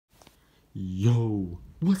Yo,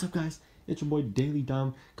 what's up guys? It's your boy Daily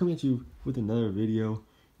Dom coming at you with another video.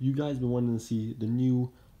 You guys been wanting to see the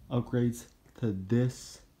new upgrades to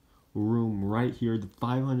this room right here, the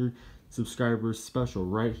 500 subscribers special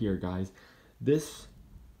right here, guys. This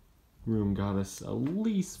room got us at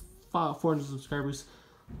least 400 subscribers.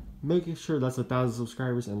 Making sure that's 1,000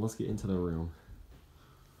 subscribers, and let's get into the room.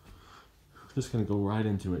 Just gonna go right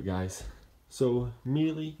into it, guys. So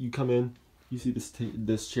immediately you come in, you see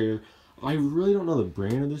this chair. I really don't know the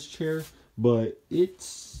brand of this chair, but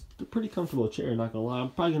it's a pretty comfortable chair, not gonna lie.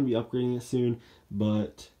 I'm probably gonna be upgrading it soon,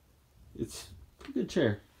 but it's a pretty good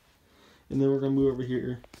chair. And then we're gonna move over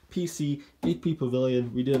here. PC HP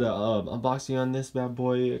Pavilion. We did a unboxing on this bad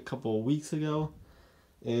boy a couple of weeks ago,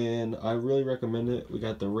 and I really recommend it. We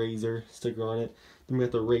got the Razer sticker on it. Then we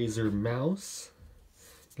got the Razer mouse.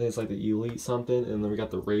 Then it's like the Elite something, and then we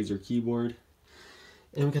got the Razer keyboard,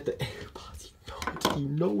 and we got the AirPods. You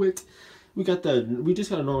know it. We just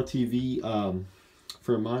got a normal TV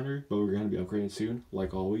for a monitor, but we're gonna be upgrading soon,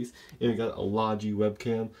 like always. And we got a Logi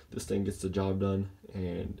webcam. This thing gets the job done,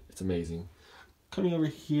 and it's amazing. Coming over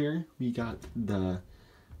here, we got the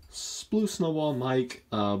Blue Snowball mic,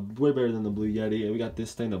 way better than the Blue Yeti. And we got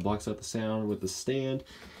this thing that blocks out the sound with the stand.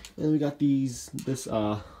 And we got this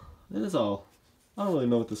all. I don't really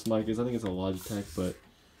know what this mic is. I think it's a Logitech, but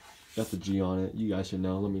got the G on it. You guys should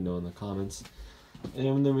know. Let me know in the comments.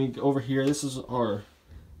 And then we over here, this is our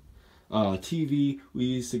TV. We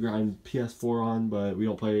used to grind PS4 on, but we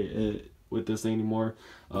don't play it with this thing anymore.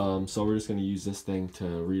 So we're just gonna use this thing to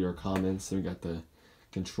read our comments. And we got the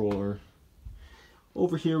controller.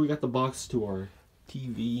 Over here we got the box to our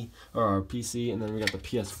TV or our PC, and then we got the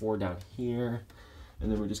PS4 down here.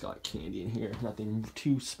 And then we just got candy in here. Nothing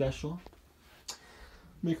too special.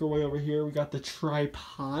 Make our way over here. We got the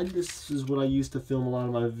tripod. This is what I use to film a lot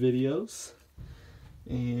of my videos.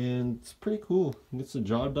 And it's pretty cool. It gets the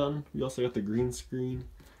job done. We also got the green screen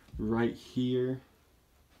right here.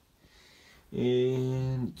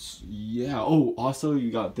 And yeah. Oh, also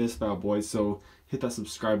you got this bad boy. So hit that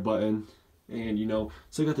subscribe button. And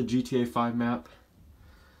so you got the GTA 5 map.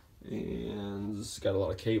 And it's got a lot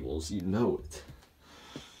of cables. You know it.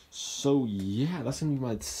 So yeah, that's gonna be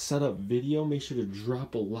my setup video. Make sure to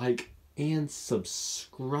drop a like and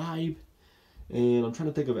subscribe. And I'm trying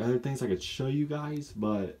to think of other things I could show you guys,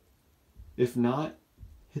 but if not,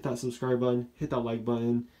 hit that subscribe button, hit that like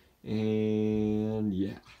button, and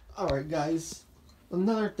yeah. Alright guys,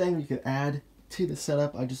 another thing you could add to the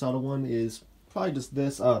setup, I just thought of one, is probably just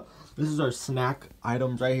this. This is our snack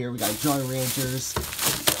items right here. We got Jolly Ranchers.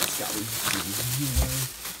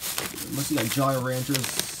 We got Jolly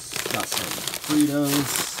Ranchers. Got some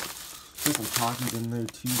Fritos, got some Takis in there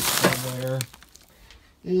too somewhere,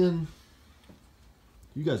 and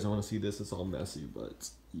you guys don't want to see this, it's all messy, but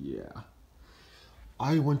yeah.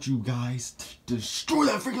 I want you guys to destroy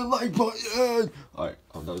that freaking like button! Alright,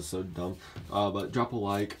 that was so dumb, but drop a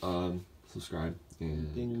like, subscribe,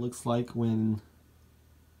 and it looks like when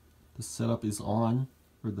the setup is on,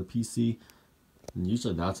 or the PC. And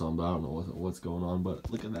usually that's on, but I don't know what's going on.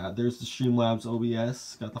 But look at that. There's the Streamlabs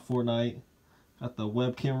OBS. Got the Fortnite. Got the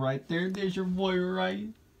webcam right there. There's your boy right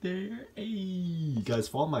there. Hey, you guys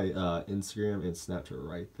follow my Instagram and Snapchat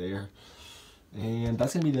right there. And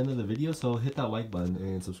that's going to be the end of the video. So hit that like button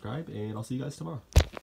and subscribe. And I'll see you guys tomorrow.